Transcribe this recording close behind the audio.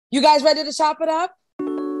You guys ready to chop it up?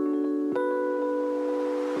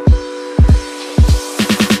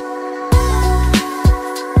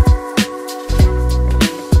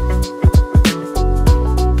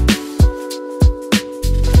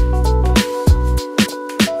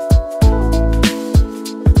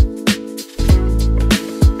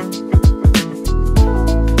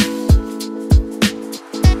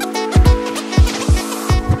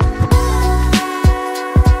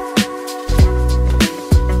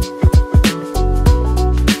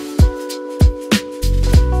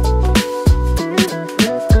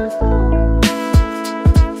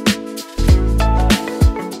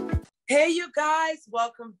 Hey, you guys,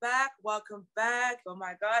 welcome back. Welcome back. Oh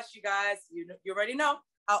my gosh, you guys, you already know.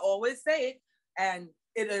 I always say it, and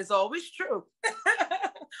it is always true.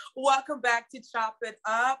 Welcome back to Chop It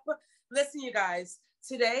Up. Listen, you guys,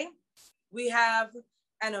 today we have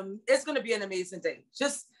it's going to be an amazing day.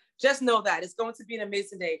 Just know that it's going to be an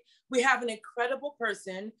amazing day. We have an incredible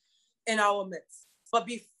person in our midst. But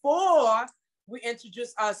before we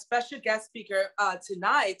introduce our special guest speaker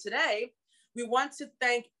today, we want to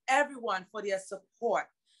thank everyone for their support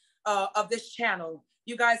of this channel.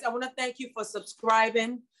 You guys, I want to thank you for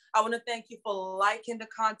subscribing. I want to thank you for liking the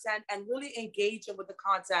content and really engaging with the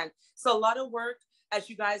content. It's a lot of work, as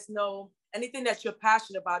you guys know, anything that you're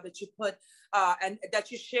passionate about that you put and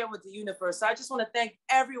that you share with the universe. So I just want to thank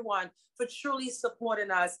everyone for truly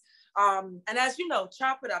supporting us. And as you know,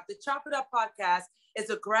 Chop It Up, the Chop It Up podcast is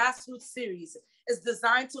a grassroots series. It's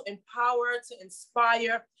designed to empower, to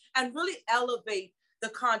inspire, and really elevate the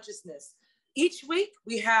consciousness. Each week,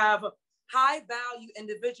 we have high-value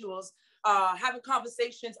individuals having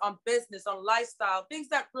conversations on business, on lifestyle, things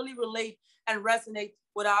that really relate and resonate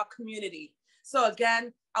with our community. So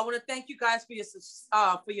again, I want to thank you guys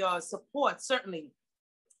for your support, certainly.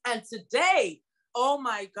 And today, oh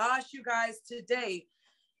my gosh, you guys, today,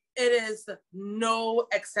 it is no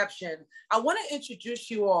exception. I want to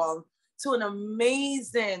introduce you all to an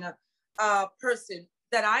amazing person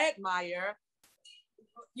that I admire.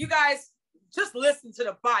 You guys just listen to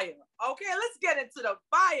the bio. Okay, let's get into the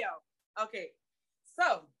bio. Okay,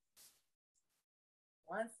 so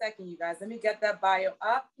 1 second, you guys. Let me get that bio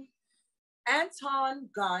up. Anton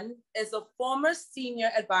Gunn is a former senior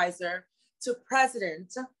advisor to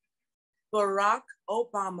President Barack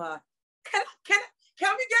Obama. Can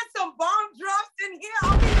we get some bomb drops in here? I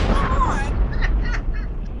mean, come on.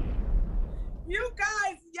 You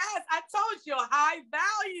guys, yes, I told you, high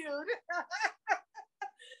valued.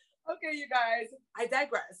 Okay, you guys, I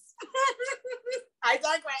digress. I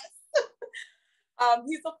digress.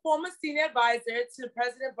 He's a former senior advisor to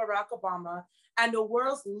President Barack Obama and the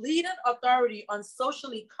world's leading authority on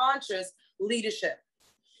socially conscious leadership.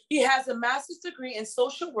 He has a master's degree in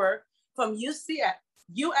social work from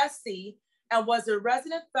USC and was a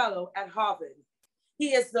resident fellow at Harvard.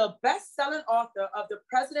 He is the best-selling author of The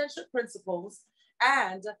Presidential Principles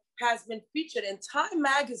and has been featured in Time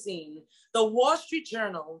Magazine, The Wall Street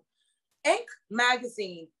Journal, Inc.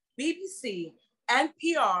 Magazine, BBC,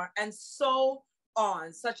 NPR, and so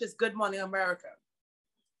on, such as Good Morning America.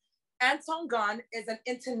 Anton Gunn is an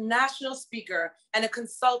international speaker and a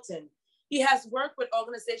consultant. He has worked with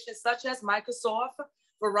organizations such as Microsoft,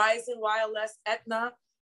 Verizon Wireless, Aetna,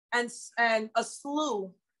 and a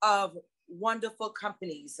slew of wonderful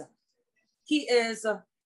companies. He is a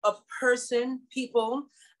person,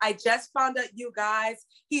 people. I just found out, you guys,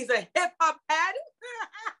 he's a hip hop head.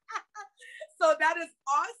 So that is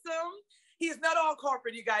awesome. He's not all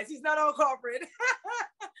corporate, you guys. He's not all corporate.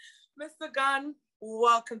 Mr. Gunn,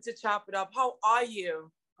 welcome to Chop It Up. How are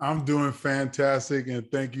you? I'm doing fantastic, and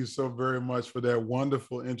thank you so very much for that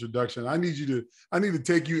wonderful introduction. I need to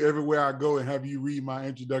take you everywhere I go and have you read my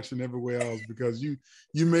introduction everywhere else because you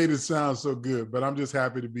made it sound so good, but I'm just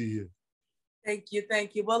happy to be here. Thank you,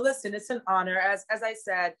 thank you. Well, listen, it's an honor. As I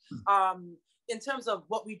said, in terms of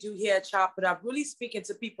what we do here at Chop It Up, really speaking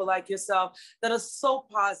to people like yourself that are so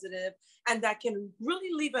positive and that can really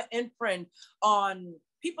leave an imprint on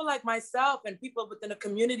people like myself and people within the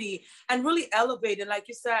community and really elevate it, like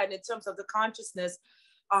you said, in terms of the consciousness.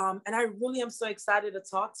 And I really am so excited to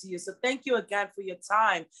talk to you. So thank you again for your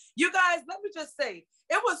time. You guys, let me just say,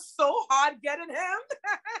 it was so hard getting him.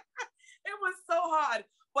 It was so hard.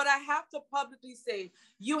 But I have to publicly say,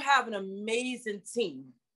 you have an amazing team.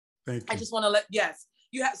 Thank you. I just want to yes,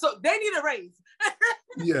 you have, so they need a raise.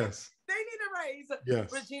 Yes. They need a raise.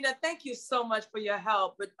 Yes. Regina, thank you so much for your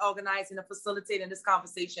help with organizing and facilitating this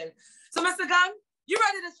conversation. So Mr. Gunn, you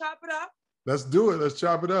ready to chop it up? Let's do it. Let's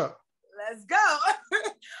chop it up. Let's go.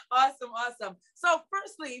 Awesome, awesome. So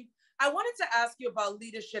firstly, I wanted to ask you about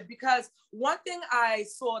leadership because one thing I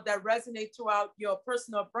saw that resonates throughout your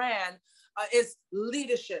personal brand is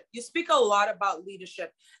leadership. You speak a lot about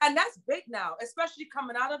leadership, and that's big now, especially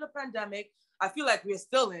coming out of the pandemic. I feel like we're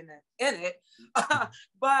still in it.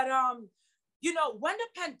 But you know, when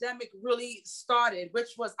the pandemic really started, which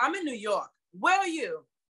was, I'm in New York. Where are you?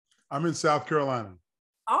 I'm in South Carolina.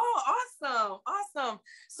 Oh, awesome.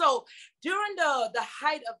 So during the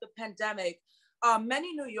height of the pandemic,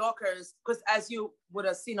 many New Yorkers, because as you would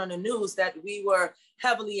have seen on the news that we were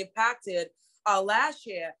heavily impacted last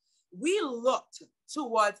year, we looked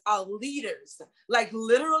towards our leaders. Like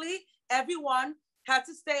literally everyone had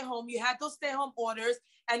to stay home. You had those stay home orders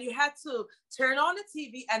and you had to turn on the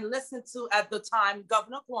TV and listen to, at the time,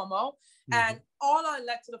 Governor Cuomo and all our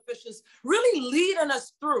elected officials really leading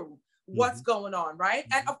us through what's going on, right?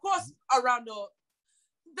 And of course, around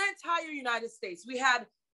the entire United States, we had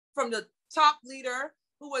from the top leader,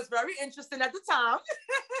 who was very interesting at the time,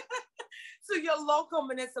 to your local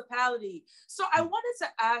municipality. So I wanted to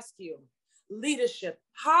ask you, leadership,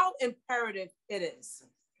 how imperative it is.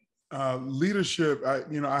 Leadership,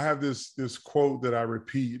 I have this quote that I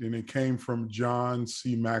repeat, and it came from John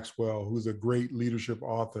C. Maxwell, who's a great leadership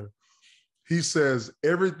author. He says,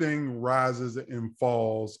 everything rises and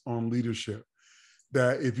falls on leadership.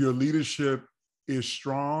 That if your leadership is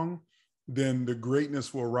strong, then the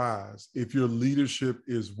greatness will rise. If your leadership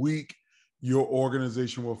is weak, your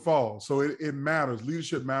organization will fall. So it matters.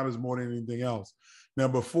 Leadership matters more than anything else. Now,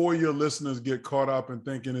 before your listeners get caught up in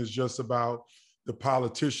thinking it's just about the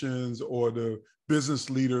politicians or the business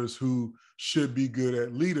leaders who should be good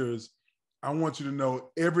at leaders, I want you to know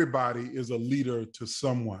everybody is a leader to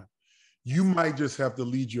someone. You might just have to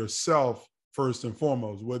lead yourself first and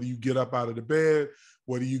foremost, whether you get up out of the bed,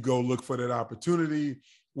 whether you go look for that opportunity,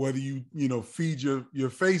 whether you feed your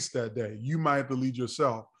face that day. You might have to lead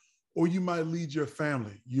yourself, or you might lead your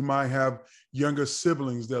family. You might have younger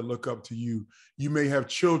siblings that look up to you. You may have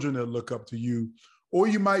children that look up to you, or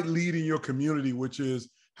you might lead in your community, which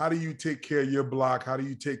is how do you take care of your block? How do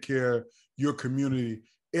you take care of your community?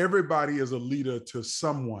 Everybody is a leader to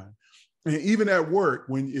someone. And even at work,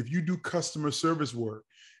 if you do customer service work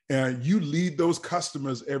and you lead those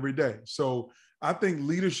customers every day. So I think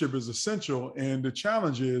leadership is essential. And the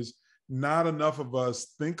challenge is not enough of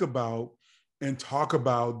us think about and talk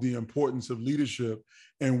about the importance of leadership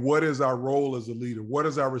and what is our role as a leader? What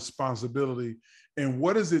is our responsibility? And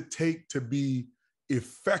what does it take to be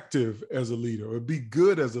effective as a leader or be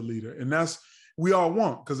good as a leader? And that's, we all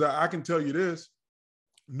want, because I can tell you this,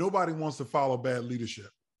 nobody wants to follow bad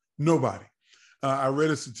leadership. Nobody. I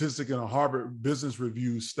read a statistic in a Harvard Business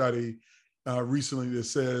Review study recently that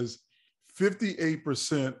says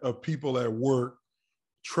 58% of people at work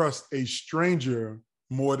trust a stranger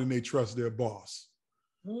more than they trust their boss.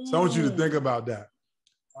 So I want you to think about that.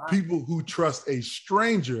 Wow. People who trust a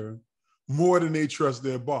stranger more than they trust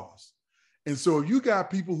their boss. And so if you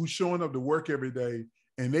got people who showing up to work every day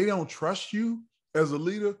and they don't trust you as a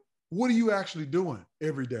leader, what are you actually doing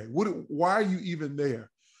every day? Why are you even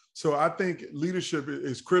there? So I think leadership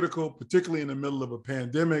is critical, particularly in the middle of a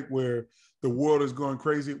pandemic where the world is going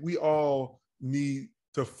crazy. We all need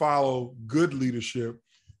to follow good leadership,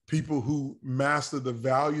 people who master the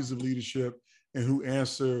values of leadership and who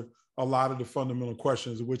answer a lot of the fundamental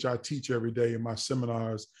questions, which I teach every day in my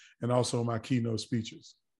seminars and also in my keynote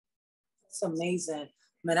speeches. That's amazing.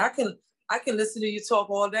 Man, I can listen to you talk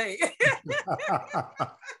all day.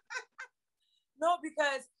 No,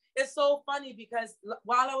 because it's so funny, because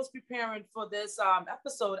while I was preparing for this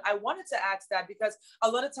episode, I wanted to ask that, because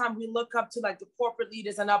a lot of time we look up to like the corporate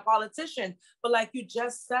leaders and our politicians, but like you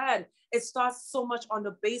just said, it starts so much on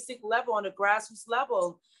the basic level, on the grassroots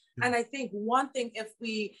level. Mm-hmm. And I think one thing, if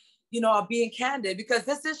we, are being candid, because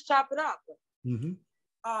this is Chop It Up.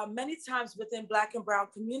 Mm-hmm. Many times within Black and Brown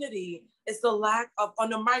community, it's the lack of,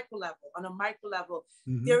 on a micro level,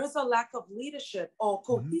 mm-hmm. there is a lack of leadership or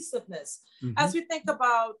cohesiveness. Mm-hmm. As we think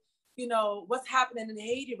about, what's happening in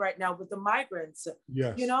Haiti right now with the migrants,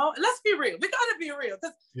 yes. Let's be real. We gotta be real,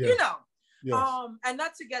 because, yes. Yes. And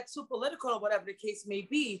not to get too political or whatever the case may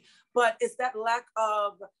be, but it's that lack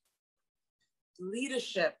of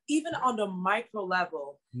leadership, even on the micro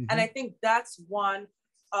level. Mm-hmm. And I think that's one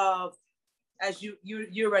of, as you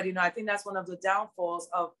already know, I think that's one of the downfalls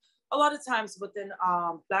of a lot of times within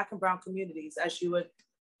Black and Brown communities, as you would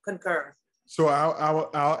concur. So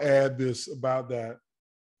I'll add this about that.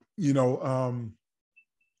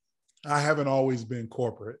 I haven't always been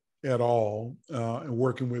corporate at all and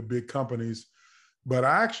working with big companies, but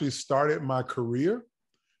I actually started my career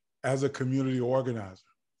as a community organizer.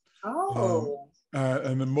 Oh.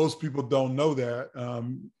 And then most people don't know that,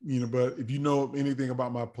 but if you know anything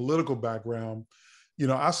about my political background,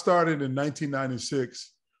 I started in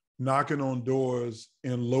 1996 knocking on doors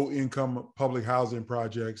in low-income public housing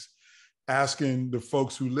projects, asking the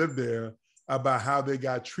folks who lived there about how they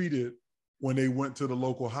got treated when they went to the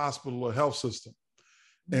local hospital or health system.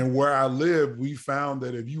 And where I lived, we found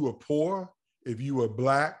that if you were poor, if you were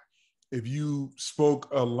Black, if you spoke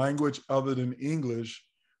a language other than English,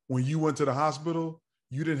 when you went to the hospital,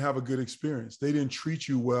 you didn't have a good experience. They didn't treat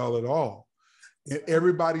you well at all. And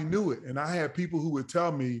everybody knew it. And I had people who would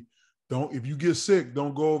tell me, if you get sick,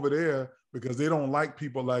 don't go over there because they don't like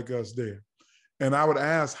people like us there. And I would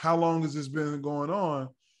ask, how long has this been going on?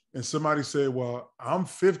 And somebody said, well, I'm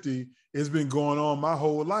 50. It's been going on my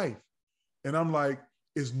whole life. And I'm like,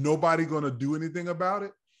 is nobody going to do anything about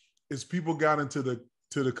it? It's people got into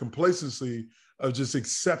the complacency of just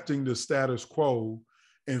accepting the status quo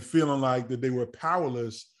and feeling like that they were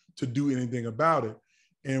powerless to do anything about it.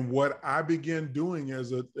 And what I began doing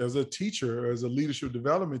as a teacher, as a leadership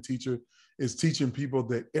development teacher, is teaching people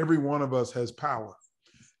that every one of us has power.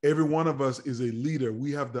 Every one of us is a leader.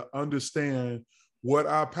 We have to understand what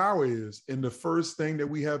our power is. And the first thing that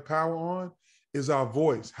we have power on is our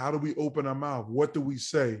voice. How do we open our mouth? What do we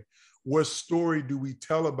say? What story do we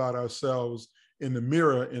tell about ourselves in the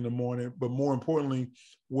mirror in the morning? But more importantly,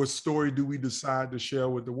 what story do we decide to share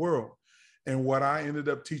with the world? And what I ended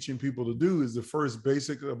up teaching people to do is the first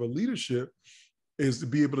basic of a leadership is to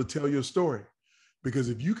be able to tell your story. Because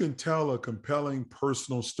if you can tell a compelling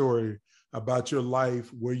personal story about your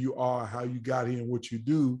life, where you are, how you got here, and what you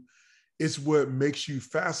do, it's what makes you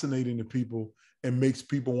fascinating to people and makes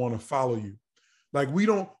people want to follow you. Like we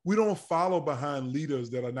don't follow behind leaders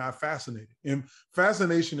that are not fascinating. And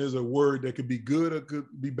fascination is a word that could be good or could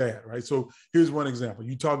be bad, right? So here's one example.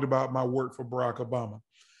 You talked about my work for Barack Obama.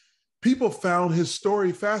 People found his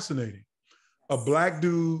story fascinating. A Black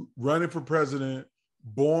dude running for president,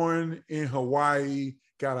 born in Hawaii,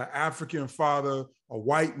 got an African father, a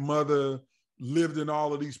white mother, lived in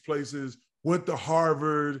all of these places, went to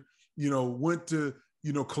Harvard, went to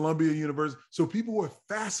Columbia University. So people were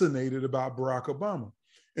fascinated about Barack Obama.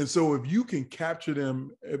 And so if you can capture them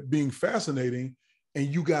being fascinating and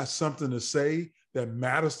you got something to say that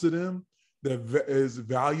matters to them, that is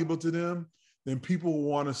valuable to them, then people will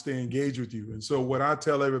want to stay engaged with you. And so what I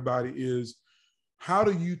tell everybody is, how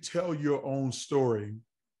do you tell your own story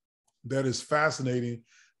that is fascinating,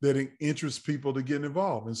 that interests people to get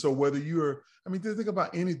involved? And so whether think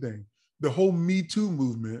about anything. The whole Me Too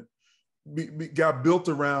movement got built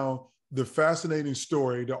around the fascinating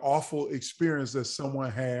story, the awful experience that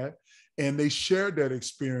someone had, and they shared that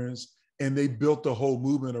experience and they built the whole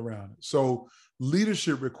movement around it. So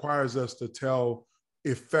leadership requires us to tell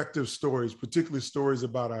effective stories, particularly stories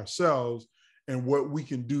about ourselves and what we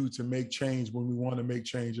can do to make change when we want to make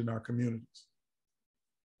change in our communities.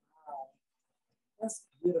 Wow, that's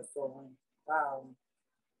beautiful. Wow.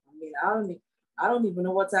 I mean, I don't even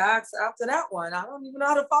know what to ask after that one. I don't even know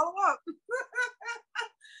how to follow up.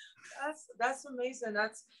 That's amazing.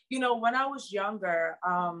 That's, when I was younger,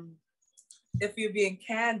 if you're being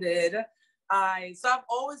candid, I've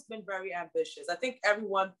always been very ambitious. I think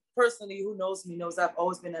everyone personally who knows me knows I've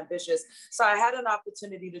always been ambitious. So I had an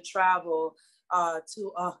opportunity to travel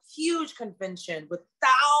to a huge convention with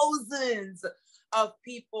thousands of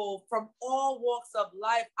people from all walks of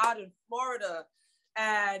life out in Florida.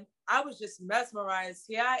 And I was just mesmerized.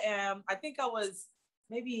 Here I am. I think I was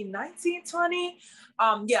maybe 19, 20.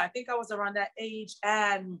 I think I was around that age.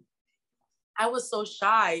 And I was so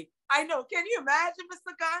shy. I know. Can you imagine,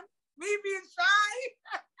 Mr. Gunn? Me being shy?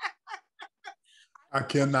 I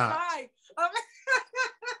cannot.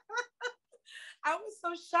 I was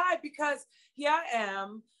so shy because here I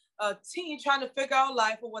am, a teen trying to figure out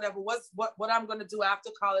life or whatever, what I'm going to do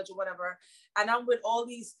after college or whatever. And I'm with all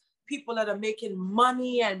these people that are making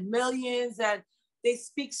money and millions, and they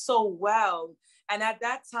speak so well. And at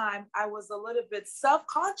that time, I was a little bit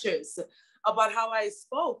self-conscious about how I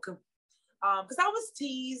spoke. Because I was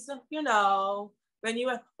teased, when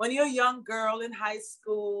you're a young girl in high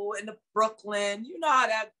school in Brooklyn, you know how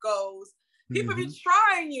that goes. People be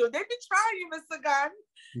trying you. They be trying you, Mr. Gunn.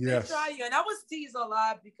 Yes. They try you. And I was teased a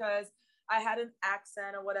lot because I had an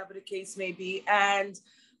accent or whatever the case may be. And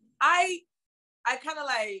I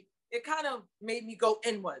it kind of made me go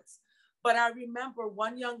inwards. But I remember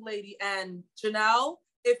one young lady, and Janelle,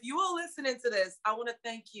 if you are listening to this, I want to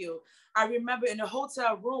thank you. I remember in a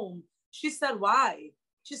hotel room, she said, why?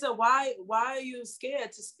 She said, why are you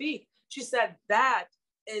scared to speak? She said, that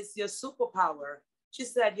is your superpower. She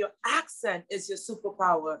said, your accent is your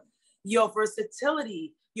superpower. your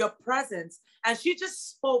versatility, your presence. And she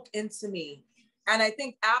just spoke into me. And I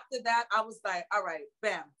think after that, I was like, all right,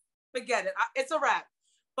 bam, forget it. It's a wrap.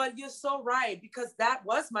 But you're so right, because that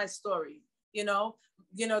was my story,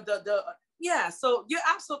 yeah, so you're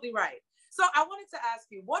absolutely right. So I wanted to ask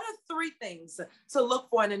you, what are three things to look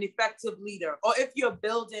for in an effective leader? Or if you're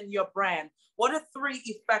building your brand, what are three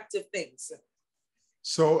effective things?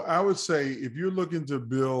 So I would say if you're looking to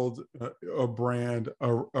build a brand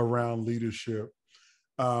around leadership,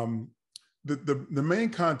 the main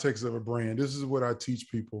context of a brand, this is what I teach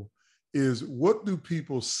people, is what do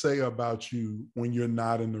people say about you when you're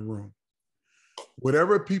not in the room?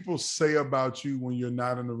 Whatever people say about you when you're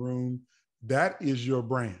not in the room, that is your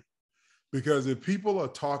brand. Because if people are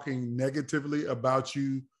talking negatively about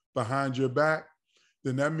you behind your back,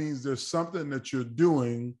 then that means there's something that you're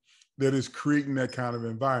doing that is creating that kind of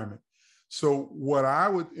environment. So what I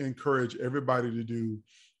would encourage everybody to do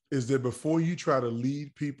is that before you try to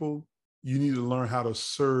lead people, you need to learn how to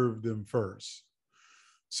serve them first.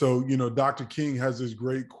 So, Dr. King has this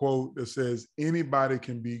great quote that says, anybody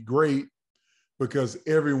can be great because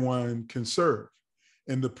everyone can serve.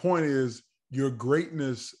 And the point is, your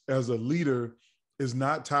greatness as a leader is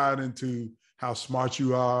not tied into how smart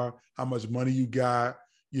you are, how much money you got,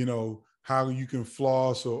 how you can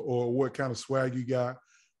floss or what kind of swag you got,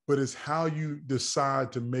 but it's how you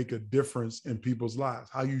decide to make a difference in people's lives,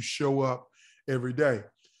 how you show up every day.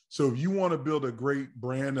 So if you want to build a great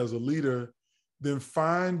brand as a leader, then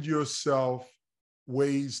find yourself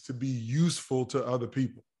ways to be useful to other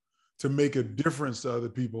people, to make a difference to other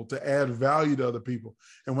people, to add value to other people.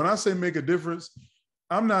 And when I say make a difference,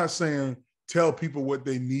 I'm not saying tell people what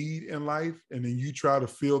they need in life and then you try to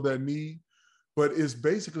fill that need, but it's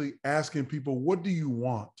basically asking people, what do you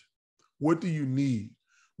want? What do you need?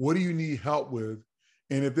 What do you need help with?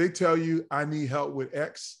 And if they tell you, I need help with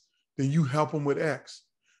X, then you help them with X.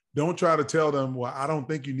 Don't try to tell them, well, I don't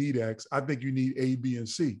think you need X. I think you need A, B, and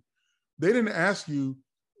C. They didn't ask you,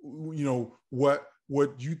 what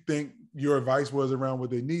you think your advice was around what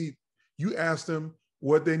they need. You asked them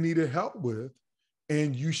what they needed help with,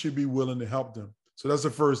 and you should be willing to help them. So that's the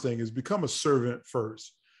first thing, is become a servant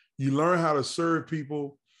first. You learn how to serve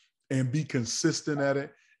people and be consistent at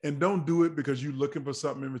it. And don't do it because you're looking for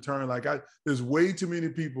something in return. There's way too many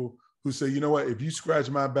people who say, you know what, if you scratch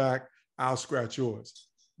my back, I'll scratch yours.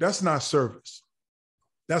 That's not service.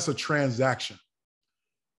 That's a transaction.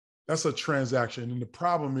 That's a transaction. And the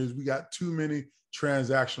problem is we got too many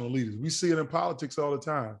transactional leaders. We see it in politics all the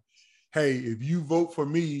time. Hey, if you vote for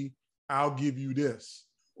me, I'll give you this.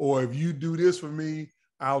 Or if you do this for me,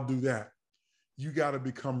 I'll do that. You got to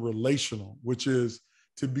become relational, which is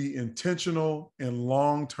to be intentional and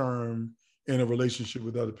long-term in a relationship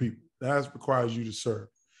with other people. That requires you to serve.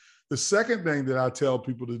 The second thing that I tell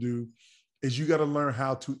people to do is you got to learn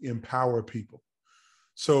how to empower people.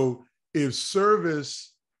 So if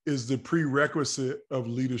service is the prerequisite of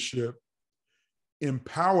leadership,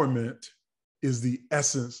 empowerment is the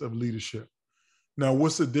essence of leadership. Now,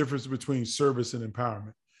 what's the difference between service and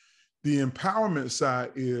empowerment? The empowerment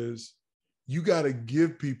side is you got to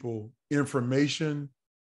give people information,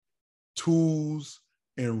 tools,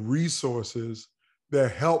 and resources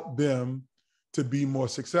that help them to be more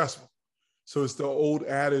successful. So it's the old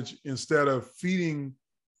adage, instead of feeding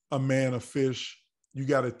a man a fish, you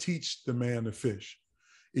got to teach the man to fish.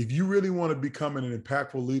 If you really want to become an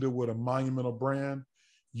impactful leader with a monumental brand,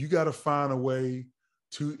 you got to find a way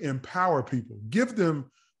to empower people. Give them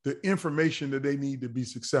the information that they need to be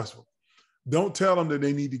successful. Don't tell them that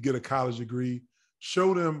they need to get a college degree.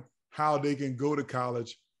 Show them how they can go to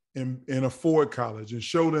college and afford college, and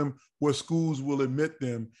show them where schools will admit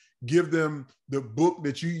them. Give them the book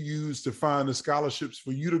that you use to find the scholarships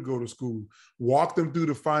for you to go to school. Walk them through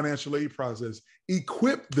the financial aid process.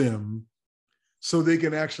 Equip them so they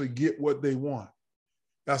can actually get what they want.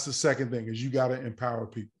 That's the second thing, is you got to empower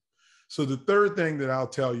people. So the third thing that I'll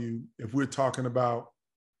tell you, if we're talking about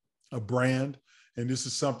a brand, and this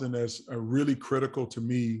is something that's really critical to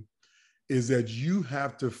me, is that you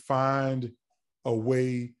have to find a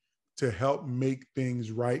way to help make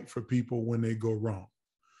things right for people when they go wrong.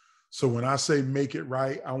 So when I say make it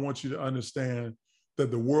right, I want you to understand that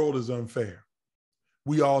the world is unfair.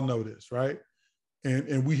 We all know this, right?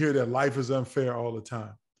 And we hear that life is unfair all the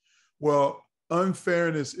time. Well,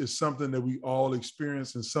 unfairness is something that we all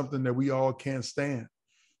experience and something that we all can't stand.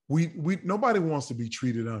 Nobody wants to be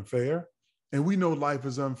treated unfair, and we know life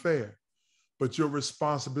is unfair. But your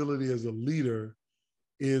responsibility as a leader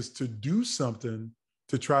is to do something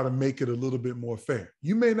to try to make it a little bit more fair.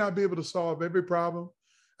 You may not be able to solve every problem.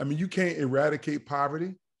 I mean, you can't eradicate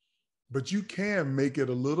poverty, but you can make it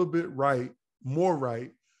a little bit right, more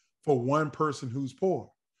right for one person who's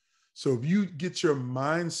poor. So if you get your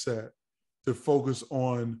mindset to focus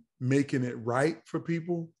on making it right for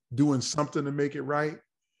people, doing something to make it right,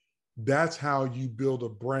 that's how you build a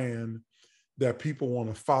brand that people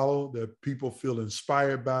want to follow, that people feel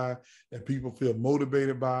inspired by, that people feel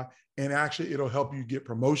motivated by. And actually, it'll help you get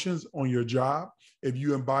promotions on your job. If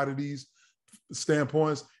you embody these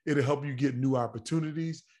standpoints, it'll help you get new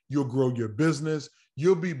opportunities. You'll grow your business.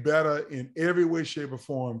 You'll be better in every way, shape, or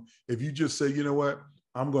form if you just say, you know what,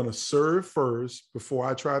 I'm going to serve first before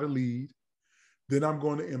I try to lead. Then I'm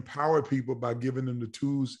going to empower people by giving them the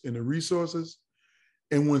tools and the resources.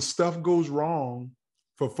 And when stuff goes wrong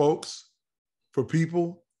for folks, for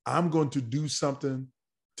people, I'm going to do something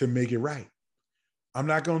to make it right. I'm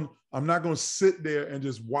not going to sit there and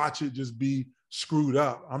just watch it just be screwed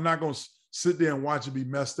up. I'm not going to sit there and watch it be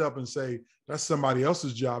messed up and say, that's somebody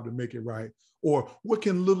else's job to make it right. Or what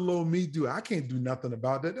can little old me do? I can't do nothing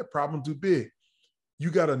about that. That problem too big. You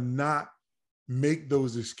got to not make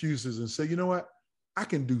those excuses and say, you know what? I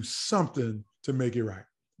can do something to make it right.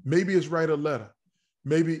 Maybe it's write a letter.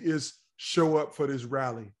 Maybe it's show up for this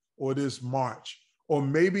rally or this march. Or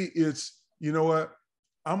maybe it's, you know what?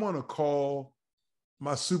 I'm going to call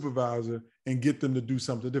my supervisor and get them to do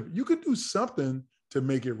something different. You could do something to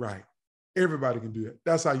make it right. Everybody can do it.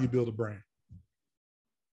 That's how you build a brand.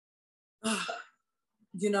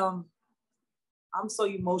 You know, I'm so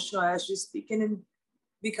emotional as you're speaking, and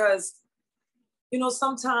because, you know,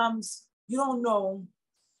 sometimes you don't know,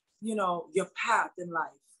 you know, your path in life,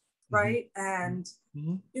 right? And,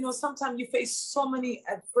 you know, sometimes you face so many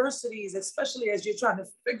adversities, especially as you're trying to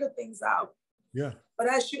figure things out. Yeah.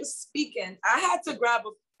 But as you're speaking, I had to grab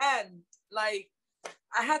a pen, like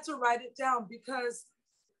I had to write it down because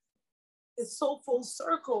it's so full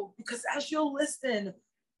circle. Because as you're listening,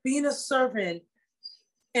 being a servant,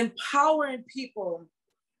 empowering people,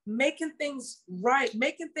 making things right,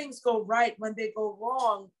 making things go right when they go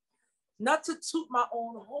wrong, not to toot my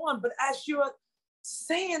own horn, but as you're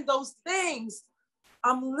saying those things,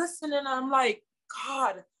 I'm listening and I'm like,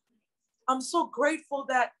 God, I'm so grateful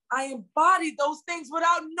that I embodied those things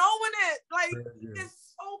without knowing it. Like,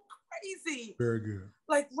 it's so crazy. Very good.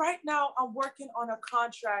 Like right now, I'm working on a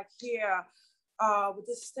contract here with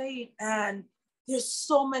the state, and there's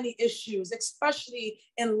so many issues, especially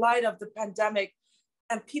in light of the pandemic,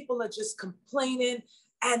 and people are just complaining.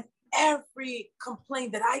 And every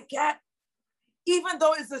complaint that I get, even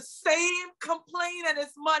though it's the same complaint and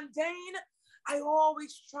it's mundane, I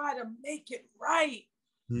always try to make it right.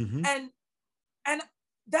 And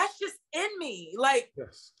that's just in me. Like,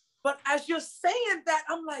 yes. But as you're saying that,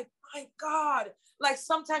 I'm like, my God, like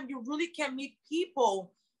sometimes you really can meet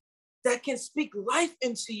people that can speak life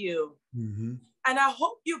into you. And I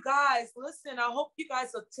hope you guys, listen, I hope you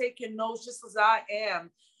guys are taking notes just as I am,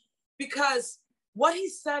 because what he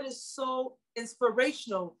said is so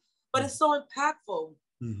inspirational, but it's so impactful.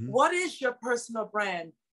 What is your personal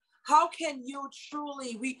brand? How can you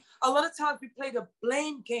truly, a lot of times we play the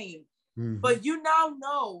blame game, but you now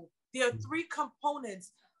know there are 3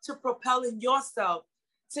 components to propelling yourself,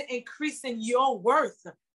 to increasing your worth.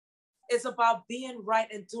 It's about being right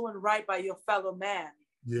and doing right by your fellow man,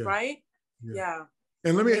 right? Yeah.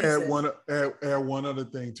 And let me add one other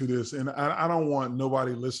thing to this. And I don't want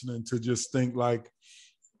nobody listening to just think like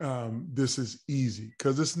this is easy,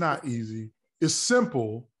 because it's not easy. It's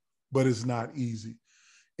simple, but it's not easy.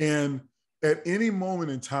 And at any moment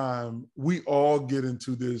in time, we all get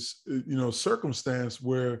into this, circumstance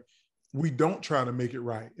where we don't try to make it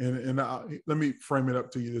right. And let me frame it up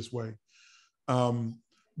to you this way.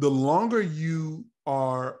 The longer you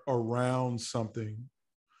are around something,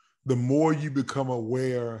 the more you become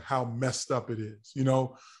aware how messed up it is,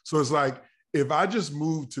 So it's like, if I just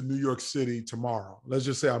moved to New York City tomorrow, let's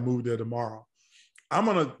just say I moved there tomorrow, I'm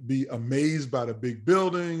going to be amazed by the big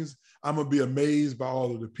buildings. I'm going to be amazed by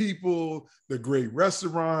all of the people, the great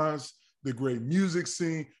restaurants, the great music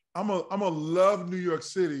scene. I'm going to love New York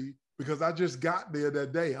City because I just got there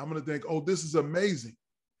that day. I'm going to think, oh, this is amazing.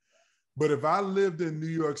 But if I lived in New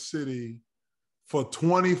York City for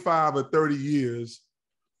 25 or 30 years,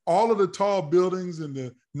 all of the tall buildings and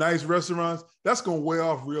the nice restaurants, that's going to wear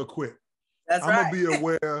off real quick. I'm going to be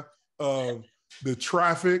aware of the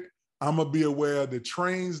traffic. I'm going to be aware the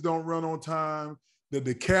trains don't run on time, that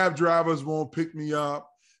the cab drivers won't pick me up,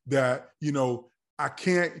 that, I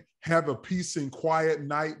can't have a peace and quiet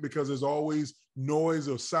night because there's always noise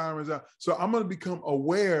or sirens out. So I'm going to become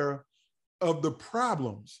aware of the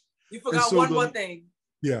problems. You forgot one more thing.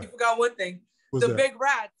 Yeah. You forgot one thing. What's that? Big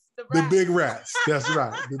rats. The big rats. That's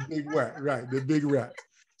right. The big rat. Right. The big rats.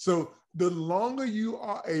 So the longer you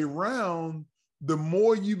are around, the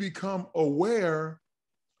more you become aware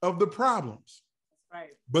of the problems. That's right.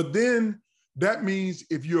 But then that means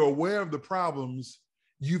if you're aware of the problems,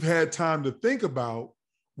 you've had time to think about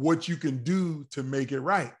what you can do to make it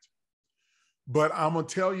right. But I'm going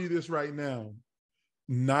to tell you this right now,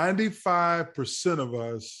 95% of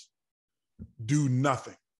us do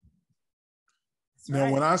nothing. That's now,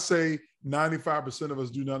 right. When I say 95% of us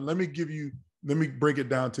do nothing, let me break it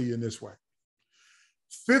down to you in this way.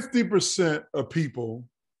 50% of people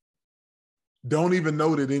don't even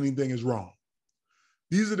know that anything is wrong.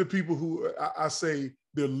 These are the people who I say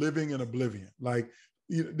they're living in oblivion. Like,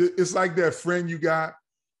 it's like that friend you got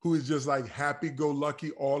who is just like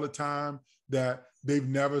happy-go-lucky all the time, that they've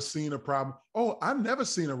never seen a problem. Oh, I've never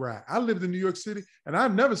seen a rat. I lived in New York City and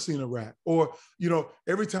I've never seen a rat. Or,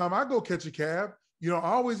 every time I go catch a cab, I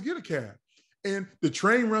always get a cab. And the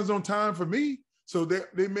train runs on time for me. So they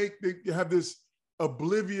have this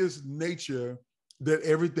oblivious nature that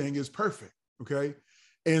everything is perfect, okay?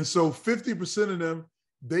 And so 50% of them,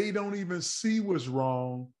 they don't even see what's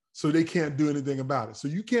wrong, so they can't do anything about it. So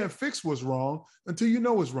you can't fix what's wrong until you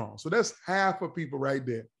know what's wrong. So that's half of people right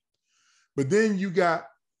there. But then you got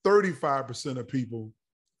 35% of people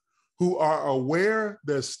who are aware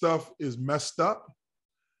that stuff is messed up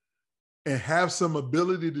and have some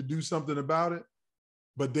ability to do something about it,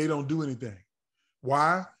 but they don't do anything.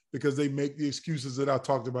 Why? Because they make the excuses that I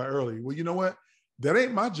talked about earlier. Well, you know what? That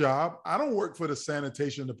ain't my job. I don't work for the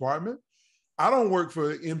sanitation department. I don't work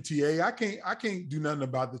for MTA. I can't do nothing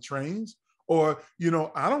about the trains. Or,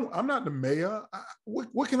 I'm not the mayor.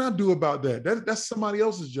 What can I do about that? That's somebody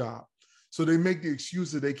else's job. So they make the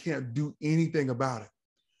excuse that they can't do anything about it.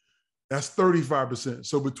 That's 35%.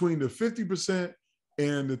 So between the 50%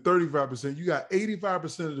 and the 35%, you got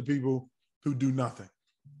 85% of the people who do nothing.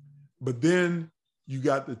 But then you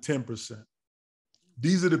got the 10%.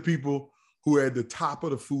 These are the people who are at the top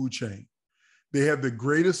of the food chain. They have the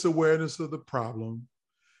greatest awareness of the problem.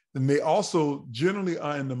 And they also generally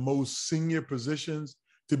are in the most senior positions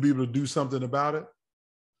to be able to do something about it,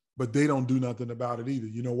 but they don't do nothing about it either.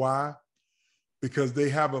 You know why? Because they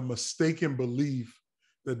have a mistaken belief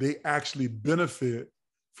that they actually benefit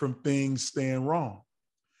from things staying wrong.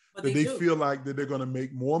 But that they feel like that they're going to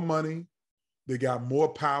make more money, they got more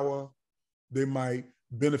power, they might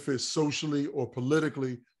benefit socially or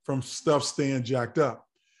politically from stuff staying jacked up.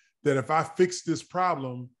 That if I fix this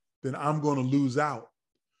problem, then I'm going to lose out.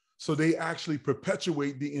 So they actually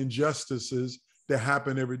perpetuate the injustices that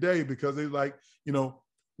happen every day because they're like,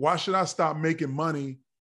 why should I stop making money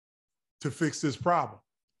to fix this problem?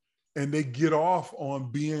 And they get off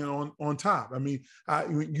on being on top. I mean,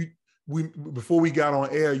 before we got on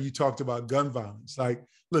air, you talked about gun violence. Like,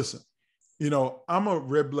 listen, I'm a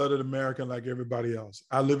red-blooded American like everybody else.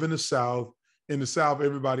 I live in the South. In the South,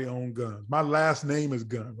 everybody owns guns. My last name is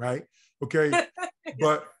Gunn, right? Okay.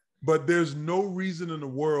 But there's no reason in the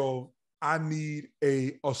world I need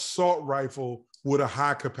a assault rifle with a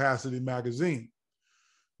high capacity magazine.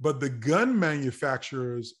 But the gun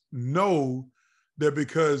manufacturers know that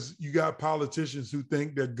because you got politicians who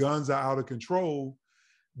think that guns are out of control,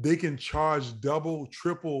 they can charge double,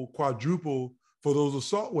 triple, quadruple for those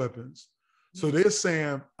assault weapons. So they're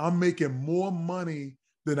saying, I'm making more money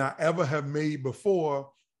than I ever have made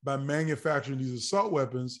before by manufacturing these assault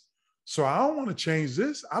weapons. So I don't want to change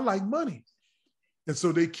this. I like money. And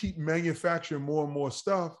so they keep manufacturing more and more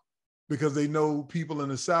stuff because they know people in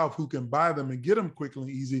the South who can buy them and get them quickly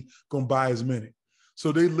and easy, gonna buy as many.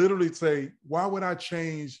 So they literally say, why would I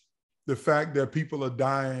change the fact that people are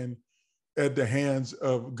dying at the hands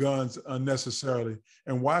of guns unnecessarily?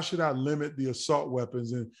 And why should I limit the assault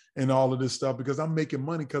weapons and all of this stuff? Because I'm making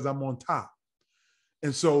money because I'm on top.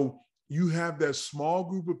 And so you have that small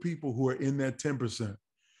group of people who are in that 10%.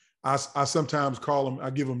 I sometimes call them, I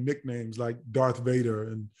give them nicknames like Darth Vader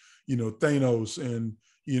and, Thanos and,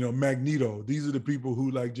 Magneto. These are the people who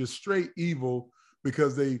like just straight evil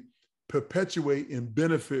because they perpetuate and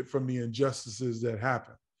benefit from the injustices that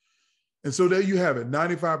happen. And so there you have it,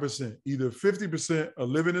 95%, either 50% are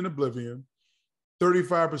living in oblivion,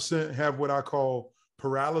 35% have what I call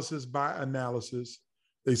paralysis by analysis.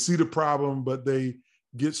 They see the problem, but they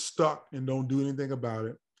get stuck and don't do anything about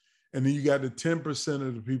it. And then you got the 10%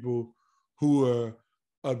 of the people who are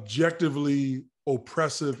objectively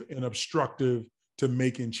oppressive and obstructive to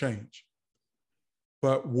making change.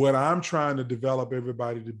 But what I'm trying to develop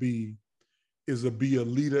everybody to be is to be a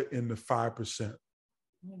leader in the 5%.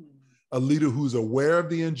 A leader who's aware of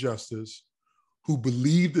the injustice, who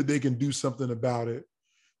believe that they can do something about it.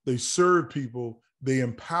 They serve people, they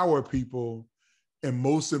empower people, and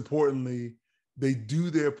most importantly, they do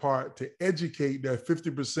their part to educate that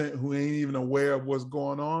 50% who ain't even aware of what's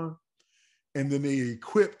going on. And then they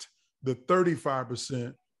equipped the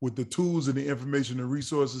 35% with the tools and the information and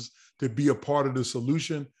resources to be a part of the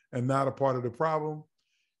solution and not a part of the problem.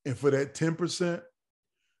 And for that 10%,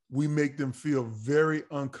 we make them feel very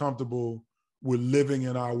uncomfortable with living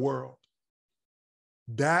in our world.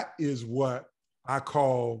 That is what I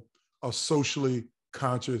call a socially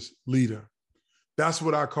conscious leader. That's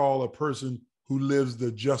what I call a person who lives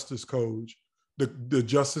the justice code, the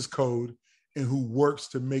justice code, and who works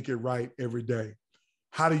to make it right every day.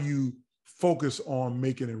 How do you focus on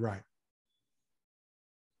making it right?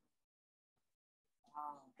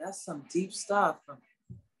 Wow, that's some deep stuff.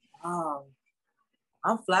 Wow.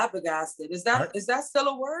 I'm flabbergasted. Is that still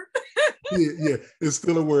a word? yeah, it's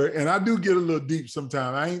still a word. And I do get a little deep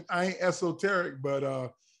sometimes. I ain't esoteric, but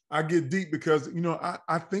I get deep because, you know,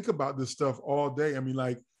 I think about this stuff all day. I mean,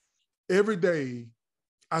 like every day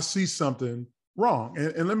I see something wrong.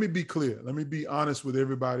 And let me be clear. Let me be honest with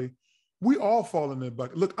everybody. We all fall in that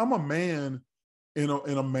bucket. Look, I'm a man in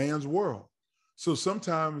a man's world. So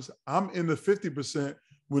sometimes I'm in the 50%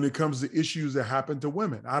 when it comes to issues that happen to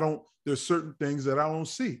women. There's certain things that I don't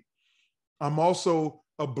see. I'm also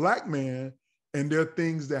a Black man, and there are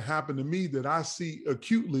things that happen to me that I see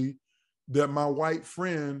acutely that my white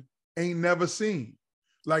friend ain't never seen.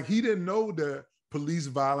 Like he didn't know that police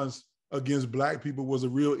violence against Black people was a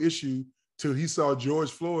real issue till he saw George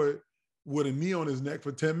Floyd with a knee on his neck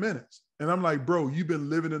for 10 minutes. And I'm like, bro, you've been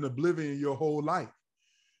living in oblivion your whole life.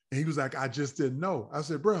 And he was like, I just didn't know. I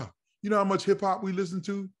said, bro, you know how much hip hop we listen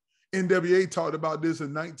to? NWA talked about this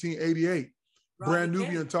in 1988. Brand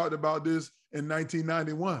Nubian talked about this in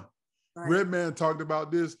 1991. Right. Redman talked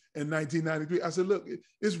about this in 1993. I said, look,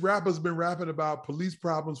 this rapper's been rapping about police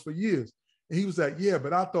problems for years. And he was like, yeah,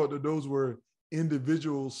 but I thought that those were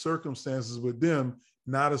individual circumstances with them,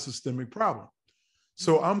 not a systemic problem.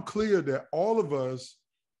 So I'm clear that all of us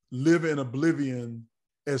live in oblivion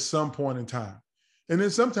at some point in time. And then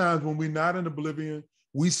sometimes when we're not in oblivion,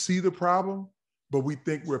 we see the problem, but we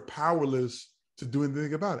think we're powerless to do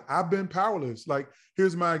anything about it. I've been powerless. Like,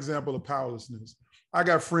 here's my example of powerlessness. I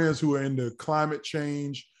got friends who are into climate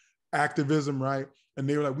change activism, right? And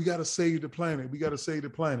they were like, we got to save the planet. We got to save the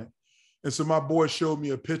planet. And so my boy showed me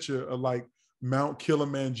a picture of like Mount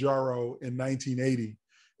Kilimanjaro in 1980,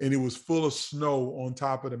 and it was full of snow on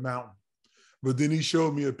top of the mountain. But then he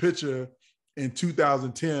showed me a picture in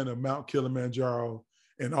 2010 of Mount Kilimanjaro,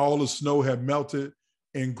 and all the snow had melted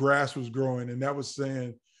and grass was growing. And that was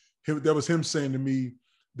him saying to me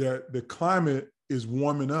that the climate is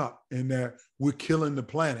warming up and that we're killing the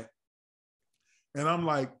planet. And I'm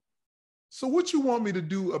like, so what you want me to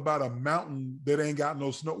do about a mountain that ain't got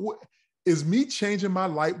no snow? Is me changing my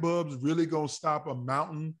light bulbs really gonna stop a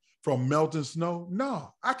mountain from melting snow?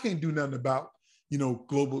 No, I can't do nothing about,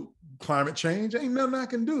 global climate change. Ain't nothing I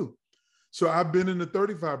can do. So I've been in the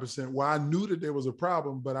 35% where I knew that there was a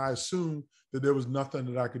problem, but I assumed that there was nothing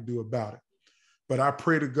that I could do about it. But I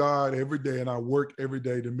pray to God every day and I work every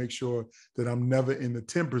day to make sure that I'm never in the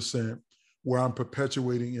 10% where I'm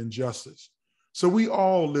perpetuating injustice. So we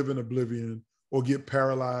all live in oblivion or get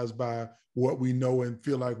paralyzed by what we know and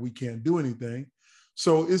feel like we can't do anything.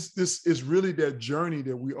 So it's really that journey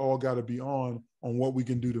that we all got to be on what we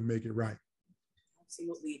can do to make it right.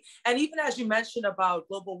 Absolutely. And even as you mentioned about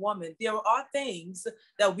global warming, there are things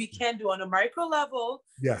that we can do on a micro level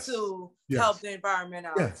to help the environment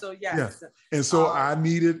out. Yes. So yes. And so I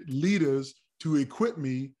needed leaders to equip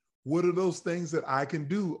me. What are those things that I can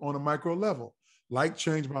do on a micro level? Like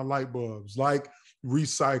change my light bulbs, like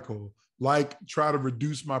recycle, like try to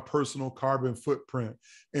reduce my personal carbon footprint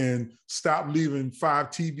and stop leaving 5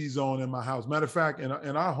 TVs on in my house. Matter of fact, in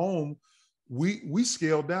our home, we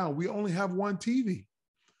scaled down. We only have 1 TV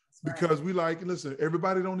because we listen,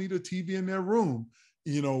 everybody don't need a TV in their room,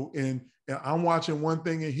 and I'm watching one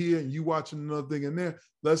thing in here and you watching another thing in there.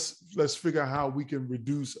 Let's figure out how we can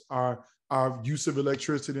reduce our use of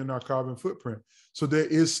electricity and our carbon footprint. So there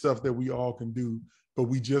is stuff that we all can do, but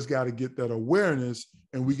we just got to get that awareness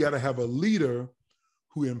and we got to have a leader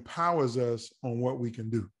who empowers us on what we can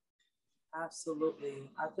do. Absolutely.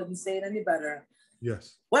 I couldn't say it any better.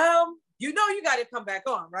 Yes. Well, you got to come back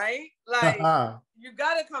on, right? Like, you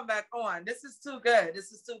got to come back on. This is too good.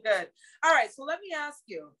 This is too good. All right. So let me ask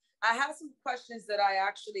you, I have some questions that I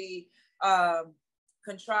actually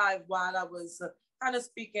contrived while I was kind of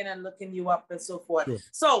speaking and looking you up and so forth. Sure.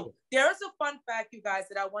 So there is a fun fact, you guys,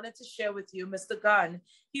 that I wanted to share with you. Mr. Gunn,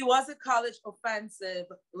 he was a college offensive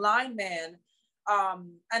lineman.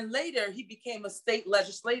 And later he became a state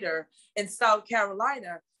legislator in South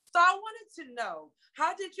Carolina. So I wanted to know,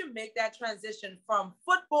 how did you make that transition from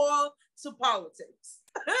football to politics?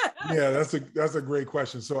 Yeah, that's a great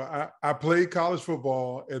question. So I played college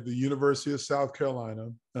football at the University of South Carolina.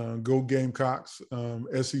 Go Gamecocks,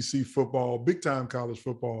 SEC football, big time college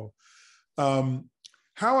football.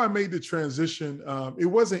 How I made the transition, it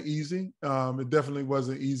wasn't easy. It definitely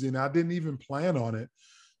wasn't easy, and I didn't even plan on it.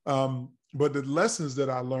 But the lessons that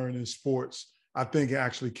I learned in sports, I think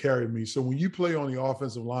actually carried me. So when you play on the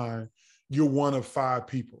offensive line, you're one of 5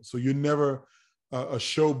 people. So you're never a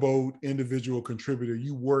showboat individual contributor.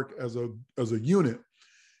 You work as a unit.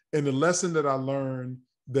 And the lesson that I learned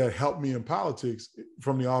that helped me in politics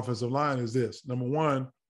from the offensive line is this. Number one,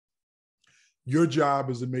 your job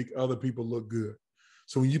is to make other people look good.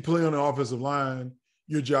 So when you play on the offensive line,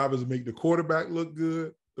 your job is to make the quarterback look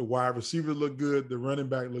good, the wide receiver look good, the running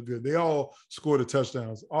back look good. They all score the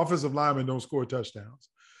touchdowns. Offensive linemen don't score touchdowns.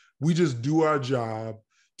 We just do our job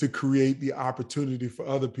to create the opportunity for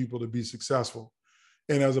other people to be successful.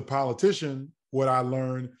 And as a politician, what I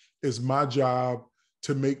learned is my job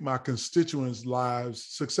to make my constituents' lives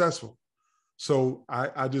successful. So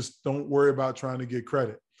I just don't worry about trying to get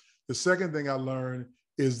credit. The second thing I learned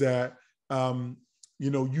is that,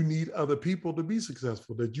 you need other people to be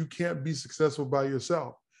successful, that you can't be successful by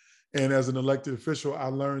yourself. And as an elected official, I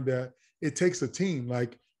learned that it takes a team.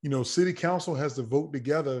 Like, city council has to vote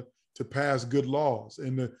together to pass good laws,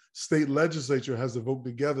 and the state legislature has to vote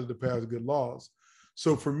together to pass good laws.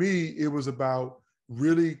 So for me, it was about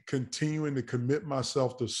really continuing to commit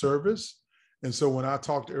myself to service. And so when I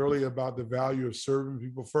talked earlier about the value of serving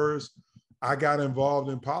people first, I got involved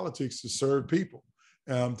in politics to serve people,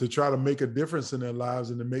 to try to make a difference in their lives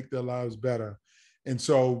and to make their lives better. And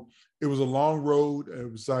so it was a long road. It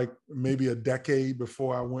was like maybe a decade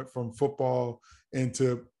before I went from football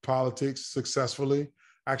into politics successfully.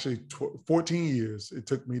 Actually, 14 years, it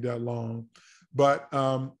took me that long. But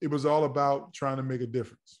it was all about trying to make a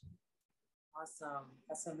difference. Awesome.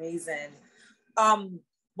 That's amazing.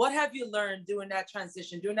 What have you learned during that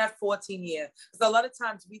transition, during that 14 years? Because a lot of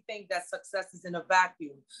times we think that success is in a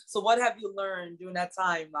vacuum. So what have you learned during that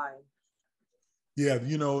timeline? Yeah,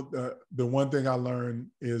 the one thing I learned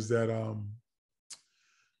is that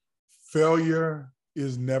failure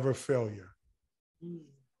is never failure.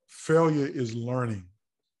 Failure is learning.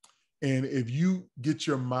 And if you get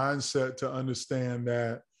your mindset to understand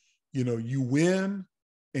that, you win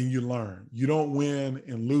and you learn. You don't win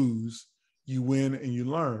and lose. You win and you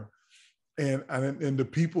learn. And the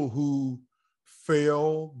people who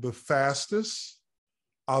fail the fastest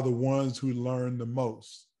are the ones who learn the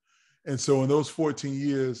most. And so in those 14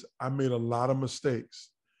 years, I made a lot of mistakes.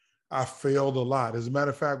 I failed a lot. As a matter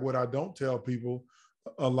of fact, what I don't tell people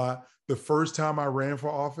a lot, the first time I ran for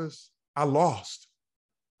office, I lost.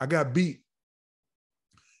 I got beat.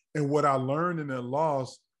 And what I learned in that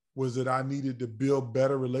loss was that I needed to build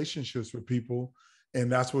better relationships with people.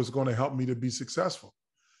 And that's what's going to help me to be successful.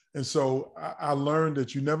 And so I learned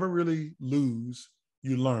that you never really lose,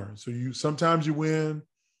 you learn. So sometimes you win,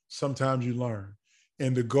 sometimes you learn.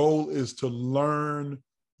 And the goal is to learn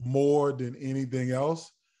more than anything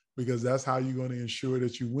else, because that's how you're going to ensure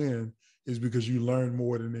that you win, is because you learn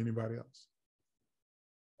more than anybody else.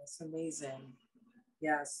 That's amazing.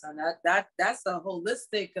 Yes, and that's a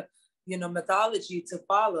holistic, methodology to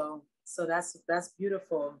follow. So that's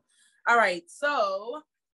beautiful. All right, so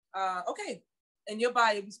okay, in your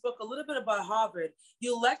bio, we spoke a little bit about Harvard.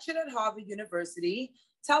 You lectured at Harvard University.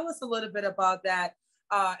 Tell us a little bit about that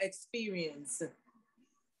experience.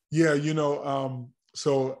 Yeah,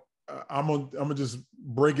 so I'm gonna just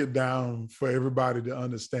break it down for everybody to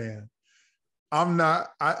understand.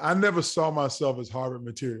 I never saw myself as Harvard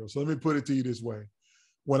material. So let me put it to you this way.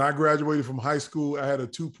 When I graduated from high school, I had a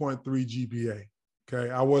 2.3 GPA.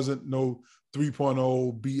 Okay. I wasn't no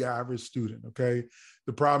 3.0 B average student. Okay.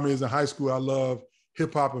 The problem is in high school, I love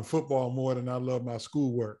hip hop and football more than I love my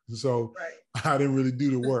schoolwork. And so I didn't really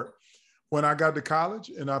do the work. When I got to college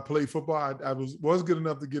and I played football, I was good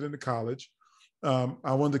enough to get into college.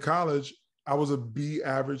 I went to college. I was a B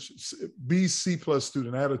average, B C plus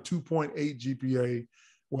student. I had a 2.8 GPA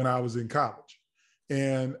when I was in college.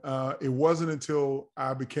 And it wasn't until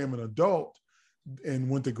I became an adult and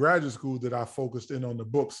went to graduate school that I focused in on the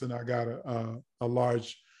books, and I got a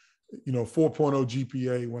large, 4.0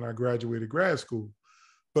 GPA when I graduated grad school.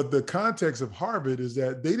 But the context of Harvard is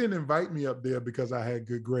that they didn't invite me up there because I had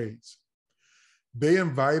good grades. They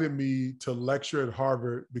invited me to lecture at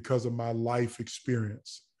Harvard because of my life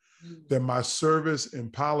experience, that my service in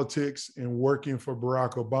politics and working for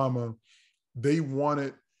Barack Obama, they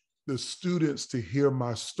wanted the students to hear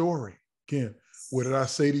my story. Again, what did I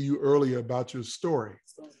say to you earlier about your story?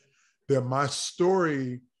 that my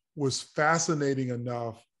story was fascinating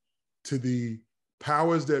enough to the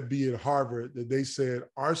powers that be at Harvard that they said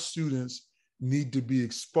our students need to be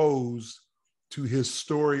exposed to his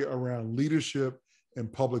story around leadership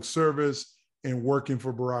and public service and working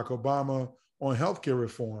for Barack Obama on healthcare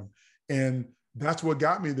reform. And that's what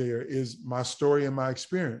got me there, is my story and my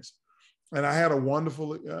experience. And I had a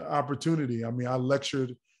wonderful opportunity. I mean, I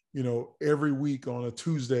lectured, every week on a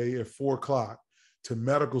Tuesday at 4:00 to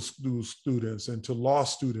medical school students and to law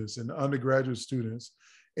students and undergraduate students.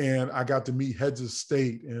 And I got to meet heads of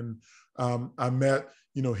state. And I met,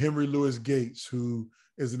 Henry Louis Gates, who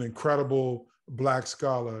is an incredible Black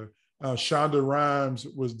scholar. Shonda Rhimes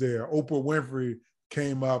was there. Oprah Winfrey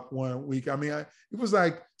came up one week. I mean, it was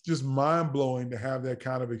like just mind blowing to have that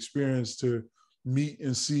kind of experience, to meet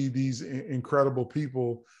and see these incredible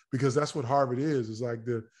people, because that's what Harvard is. It's like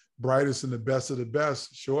the brightest and the best of the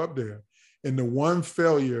best show up there. And the one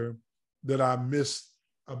failure that I missed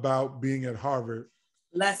about being at Harvard.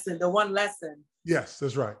 The one lesson. Yes,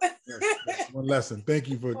 that's right. Yes, one lesson. Thank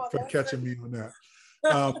you for catching me on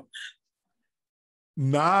that.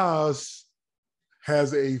 Nas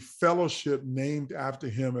has a fellowship named after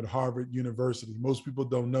him at Harvard University. Most people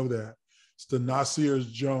don't know that. It's the Nasir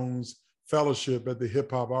Jones Fellowship at the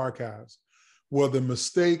Hip Hop Archives. Well, the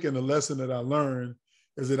mistake and the lesson that I learned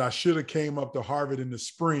is that I should have came up to Harvard in the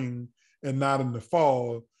spring and not in the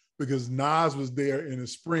fall, because Nas was there in the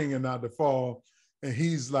spring and not the fall. And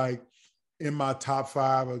he's like in my top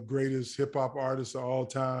 5 of greatest hip hop artists of all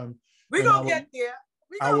time. We're going to get there.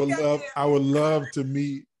 I would love to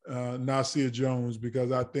meet Nasir Jones,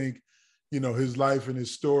 because I think, his life and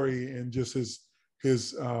his story and just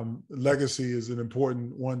his legacy is an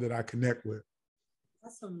important one that I connect with.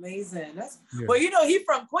 That's amazing. Well, he's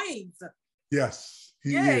from Queens. Yes.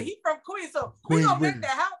 He's from Queens. So we're going to make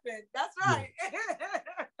that happen. That's right. Yeah.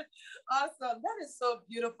 Awesome. That is so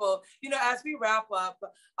beautiful. As we wrap up,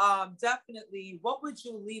 definitely, what would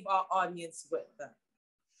you leave our audience with?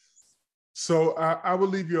 So I will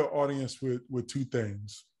leave your audience with 2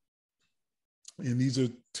 things. And these are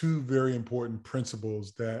 2 very important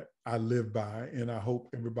principles that I live by, and I hope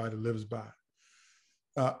everybody lives by.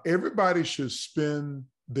 Everybody should spend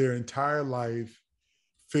their entire life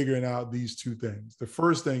figuring out these 2 things. The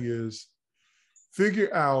first thing is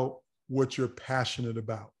figure out what you're passionate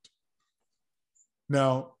about.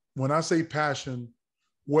 Now, when I say passion,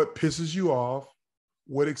 what pisses you off,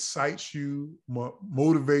 what excites you,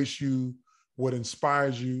 motivates you, what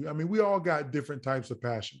inspires you. I mean, we all got different types of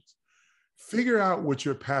passions. Figure out what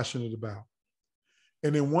you're passionate about.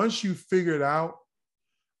 And then once you figure it out,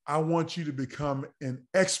 I want you to become an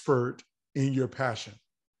expert in your passion.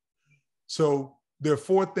 So there are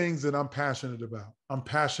 4 things that I'm passionate about. I'm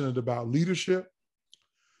passionate about leadership.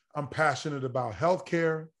 I'm passionate about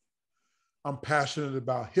healthcare. I'm passionate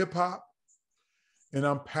about hip hop. And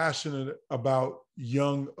I'm passionate about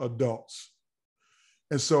young adults.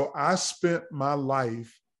 And so I spent my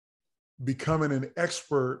life becoming an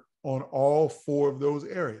expert on all 4 of those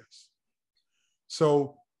areas.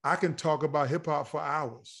 So I can talk about hip hop for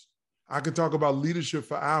hours. I can talk about leadership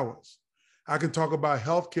for hours. I can talk about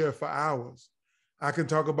healthcare for hours. I can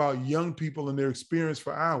talk about young people and their experience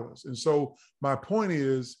for hours. And so my point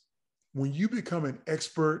is, when you become an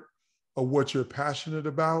expert of what you're passionate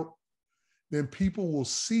about, then people will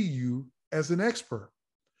see you as an expert.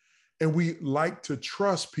 And we like to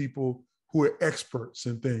trust people who are experts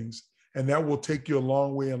in things. And that will take you a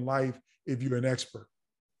long way in life if you're an expert.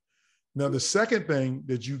 Now, the second thing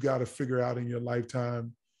that you got to figure out in your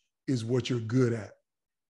lifetime is what you're good at.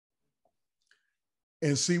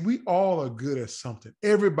 And see, we all are good at something.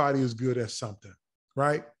 Everybody is good at something,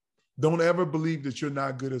 right? Don't ever believe that you're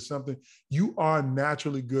not good at something. You are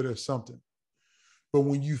naturally good at something. But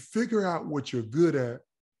when you figure out what you're good at,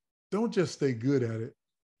 don't just stay good at it.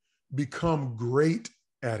 Become great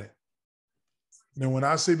at it. Now, when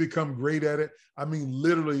I say become great at it, I mean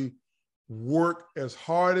literally work as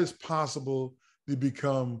hard as possible to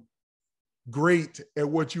become great at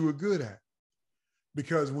what you were good at.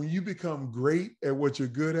 Because when you become great at what you're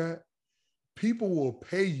good at, people will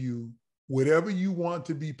pay you whatever you want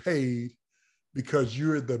to be paid because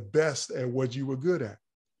you're the best at what you were good at.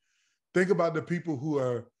 Think about the people who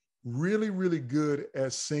are really, really good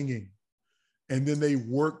at singing and then they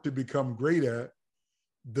work to become great at.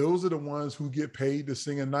 Those are the ones who get paid to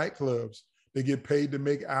sing in nightclubs. They get paid to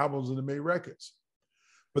make albums and to make records.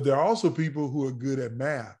 But there are also people who are good at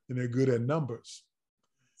math and they're good at numbers.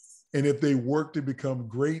 And if they work to become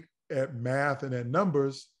great at math and at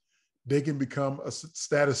numbers, they can become a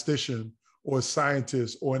statistician or a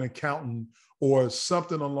scientist or an accountant or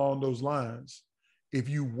something along those lines. if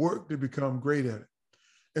you work to become great at it.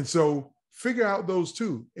 And so figure out those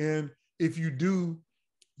two. And if you do,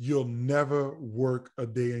 you'll never work a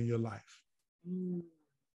day in your life.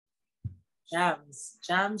 Gems,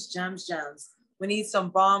 gems, gems, gems. We need some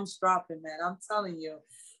bombs dropping, man. I'm telling you.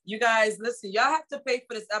 You guys, listen, y'all have to pay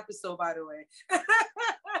for this episode, by the way.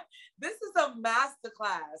 This is a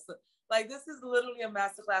masterclass. Like, this is literally a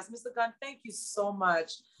masterclass. Mr. Gunn, thank you so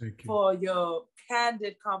much for your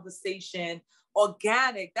candid conversation.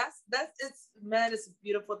 Organic. It's a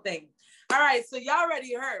beautiful thing. All right, so y'all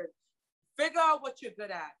already heard. Figure out what you're good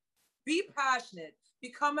at. Be passionate.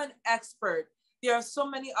 Become an expert. There are so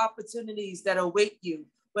many opportunities that await you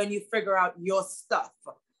when you figure out your stuff,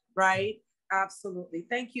 right? Absolutely.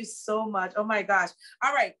 Thank you so much. Oh my gosh.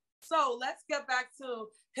 All right. So let's get back to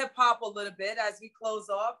hip hop a little bit as we close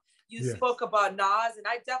off. You spoke about Nas, and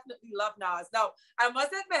I definitely love Nas. Now, I must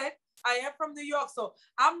admit, I am from New York, so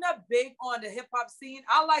I'm not big on the hip hop scene.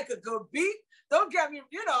 I like a good beat. Don't get me,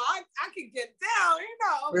 I can get down,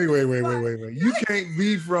 Wait. You can't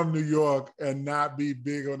be from New York and not be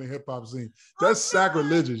big on the hip hop scene. That's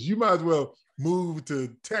sacrilegious. You might as well move to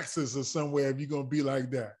Texas or somewhere if you're going to be like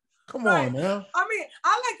that. Come on now. I mean,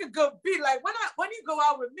 I like a good beat. Like when you go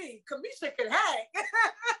out with me, Kamisha can hang.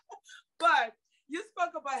 But you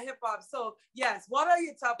spoke about hip hop. So yes, what are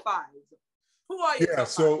your top five? Who are your top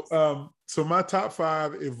five? So my top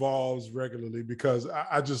five evolves regularly because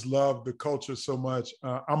I just love the culture so much.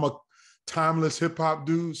 I'm a timeless hip hop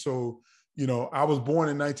dude. So, I was born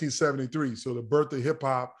in 1973. So the birth of hip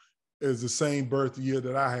hop is the same birth year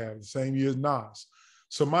that I have, the same year as Nas.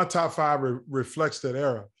 So my top five reflects that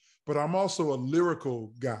era. But I'm also a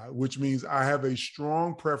lyrical guy, which means I have a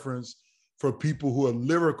strong preference for people who are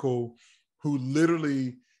lyrical, who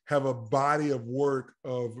literally have a body of work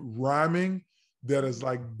of rhyming that is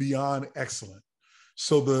like beyond excellent.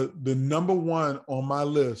 So the number one on my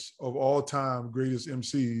list of all time greatest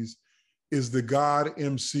MCs is the God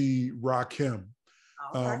MC Rakim.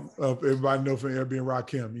 Everybody know from Airbnb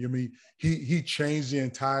Rakim. He changed the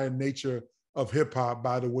entire nature of hip hop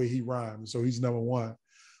by the way he rhymes. So he's number one.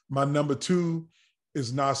 My number two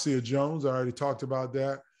is Nasir Jones. I already talked about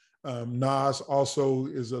that. Nas also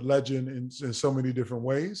is a legend in so many different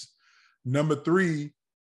ways. Number three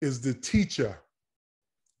is the teacher,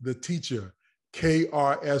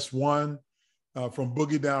 KRS-One from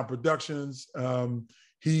Boogie Down Productions.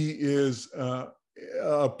 He is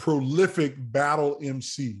a prolific battle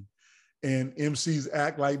MC. And MCs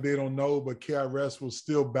act like they don't know, but KRS will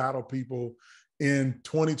still battle people in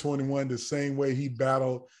 2021 the same way he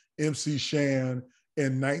battled MC Shan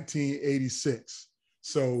in 1986.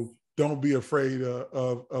 So don't be afraid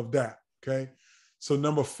of that, okay? So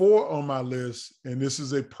number four on my list, and this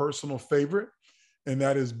is a personal favorite, and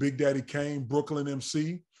that is Big Daddy Kane, Brooklyn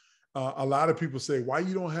MC. A lot of people say, why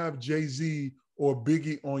you don't have Jay-Z or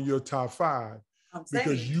Biggie on your top five?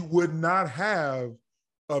 Because you would not have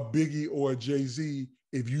a Biggie or a Jay-Z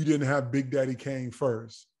if you didn't have Big Daddy Kane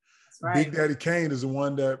first. Right. Big Daddy Kane is the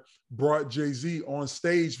one that brought Jay-Z on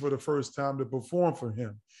stage for the first time to perform for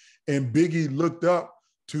him. And Biggie looked up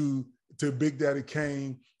to Big Daddy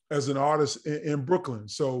Kane as an artist in Brooklyn.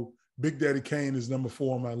 So Big Daddy Kane is number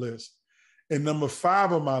four on my list. And number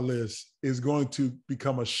five on my list is going to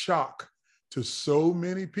become a shock to so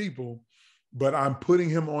many people, but I'm putting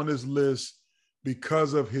him on this list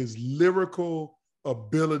because of his lyrical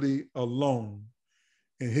ability alone.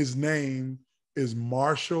 And his name is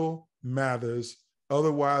Marshall Mathers,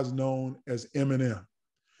 otherwise known as Eminem.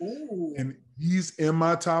 Ooh. And he's in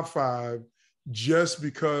my top five just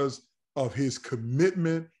because of his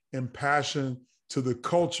commitment and passion to the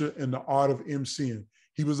culture and the art of MCing.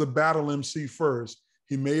 He was a battle MC first.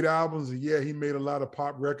 He made albums, and yeah, he made a lot of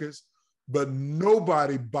pop records, but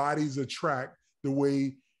nobody bodies a track the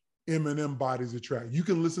way Eminem bodies a track. You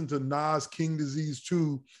can listen to Nas' King Disease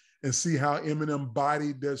 2 and see how Eminem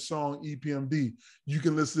bodied that song EPMD. You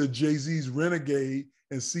can listen to Jay-Z's Renegade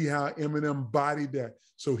and see how Eminem bodied that.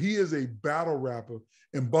 So he is a battle rapper.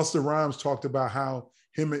 And Busta Rhymes talked about how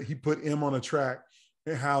he put M on a track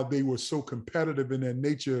and how they were so competitive in their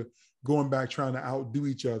nature, going back trying to outdo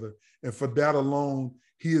each other. And for that alone,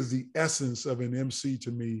 he is the essence of an MC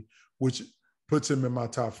to me, which puts him in my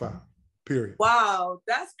top five, period. Wow,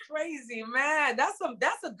 that's crazy, man. That's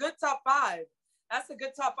a good top five. That's a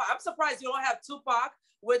good top five. I'm surprised you don't have Tupac,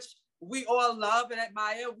 which we all love and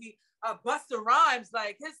admire. Busta Rhymes,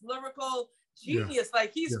 like his lyrical genius,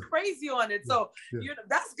 like he's crazy on it. So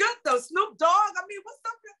that's good though. Snoop Dogg, I mean, what's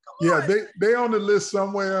up? Come on. They on the list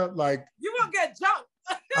somewhere. Like you gonna get jumped.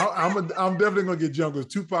 I'm definitely gonna get jumped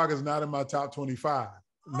because Tupac is not in my top 25,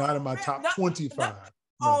 not in my top 25.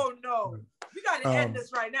 Oh no. We got to end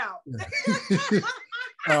this right now.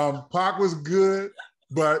 Pac was good,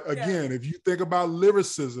 but Yeah. again, if you think about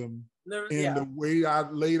lyricism and Yeah. the way I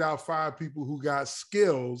laid out 5 people who got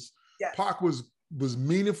skills, Yes. Pac was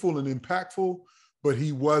meaningful and impactful, but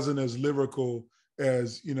he wasn't as lyrical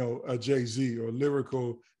as, you know, a Jay-Z, or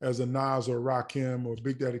lyrical as a Nas or Rakim or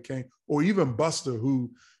Big Daddy Kane, or even Buster,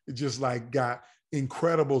 who just like got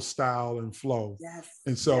incredible style and flow. Yes.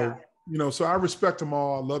 And so, you know, so I respect them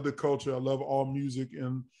all. I love the culture. I love all music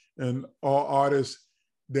and all artists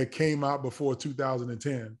that came out before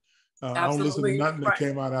 2010. I don't listen to nothing that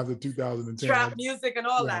came out after 2010. Trap music and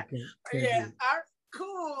all that. Can't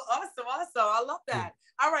Cool. Awesome. I love that.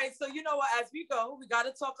 Yeah. All right. So, you know what, as we go, we got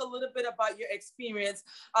to talk a little bit about your experience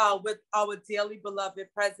with our dearly beloved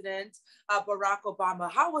President, Barack Obama.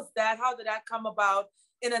 How was that? How did that come about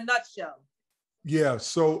in a nutshell? Yeah.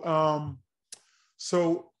 So,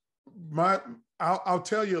 I'll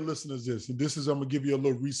tell your listeners this, and this is, I'm gonna give you a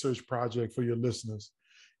little research project for your listeners.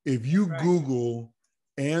 If you Google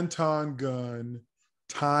Anton Gunn,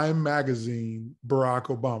 Time Magazine, Barack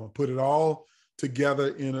Obama, put it all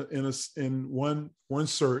together in one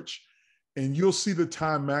search, and you'll see the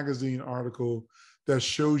Time Magazine article that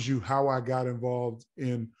shows you how I got involved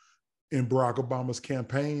in Barack Obama's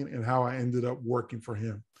campaign and how I ended up working for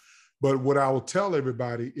him. But what I will tell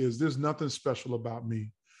everybody is there's nothing special about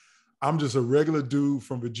me. I'm just a regular dude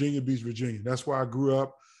from Virginia Beach, Virginia. That's where I grew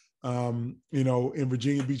up, you know, in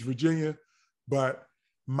Virginia Beach, Virginia. But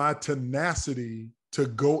my tenacity to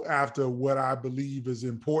go after what I believe is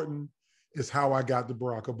important is how I got to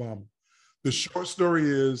Barack Obama. The short story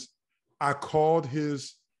is I called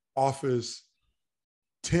his office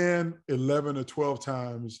 10, 11, or 12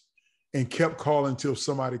 times and kept calling until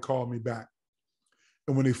somebody called me back.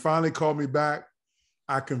 And when they finally called me back,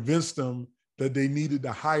 I convinced them that they needed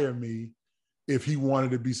to hire me if he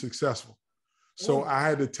wanted to be successful. So I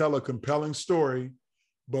had to tell a compelling story,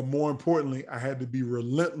 but more importantly, I had to be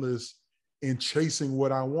relentless in chasing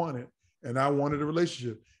what I wanted. And I wanted a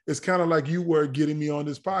relationship. It's kind of like you were getting me on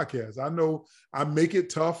this podcast. I know I make it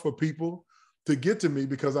tough for people to get to me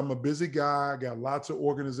because I'm a busy guy. I got lots of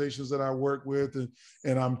organizations that I work with,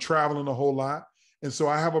 and I'm traveling a whole lot. And so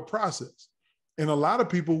I have a process. And a lot of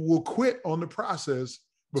people will quit on the process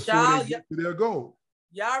before they get to their goal.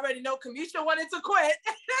 You already know Kamisha wanted to quit.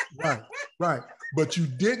 Right. But you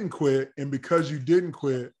didn't quit. And because you didn't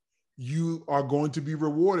quit, you are going to be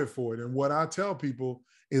rewarded for it. And what I tell people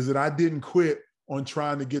is that I didn't quit on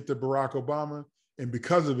trying to get to Barack Obama. And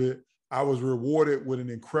because of it, I was rewarded with an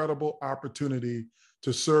incredible opportunity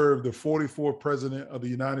to serve the 44th president of the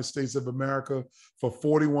United States of America for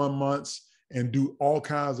 41 months and do all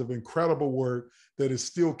kinds of incredible work that is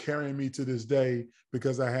still carrying me to this day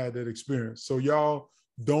because I had that experience. So y'all,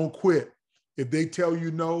 don't quit. If they tell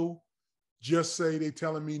you no, just say they're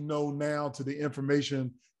telling me no now to the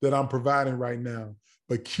information that I'm providing right now.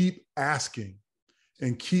 But keep asking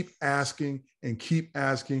and keep asking and keep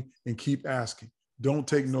asking and keep asking. Don't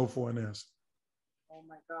take no for an answer. Oh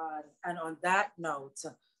my God. And on that note,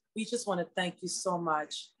 we just want to thank you so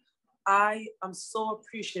much. I am so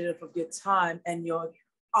appreciative of your time and your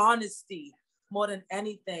honesty more than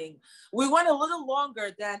anything. We went a little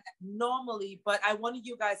longer than normally, but I wanted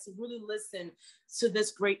you guys to really listen to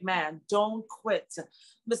this great man. Don't quit.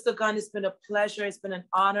 Mr. Gunn, it's been a pleasure. It's been an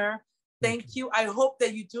honor. Thank you. I hope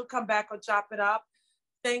that you do come back or chop it up.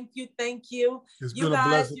 Thank you. Thank you. It's been a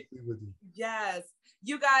blessing to be with you. Yes.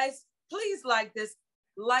 You guys, please like this.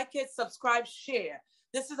 Like it, subscribe, share.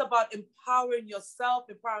 This is about empowering yourself,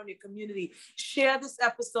 empowering your community. Share this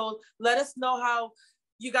episode. Let us know how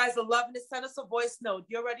you guys are loving it. Send us a voice note.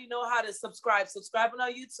 You already know how to subscribe. Subscribe on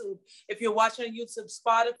our YouTube. If you're watching on YouTube,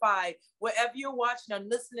 Spotify, wherever you're watching and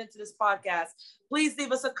listening to this podcast, please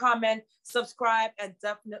leave us a comment, subscribe, and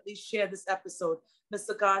definitely share this episode.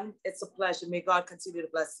 Mr. Gunn, it's a pleasure. May God continue to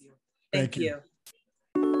bless you. Thank you.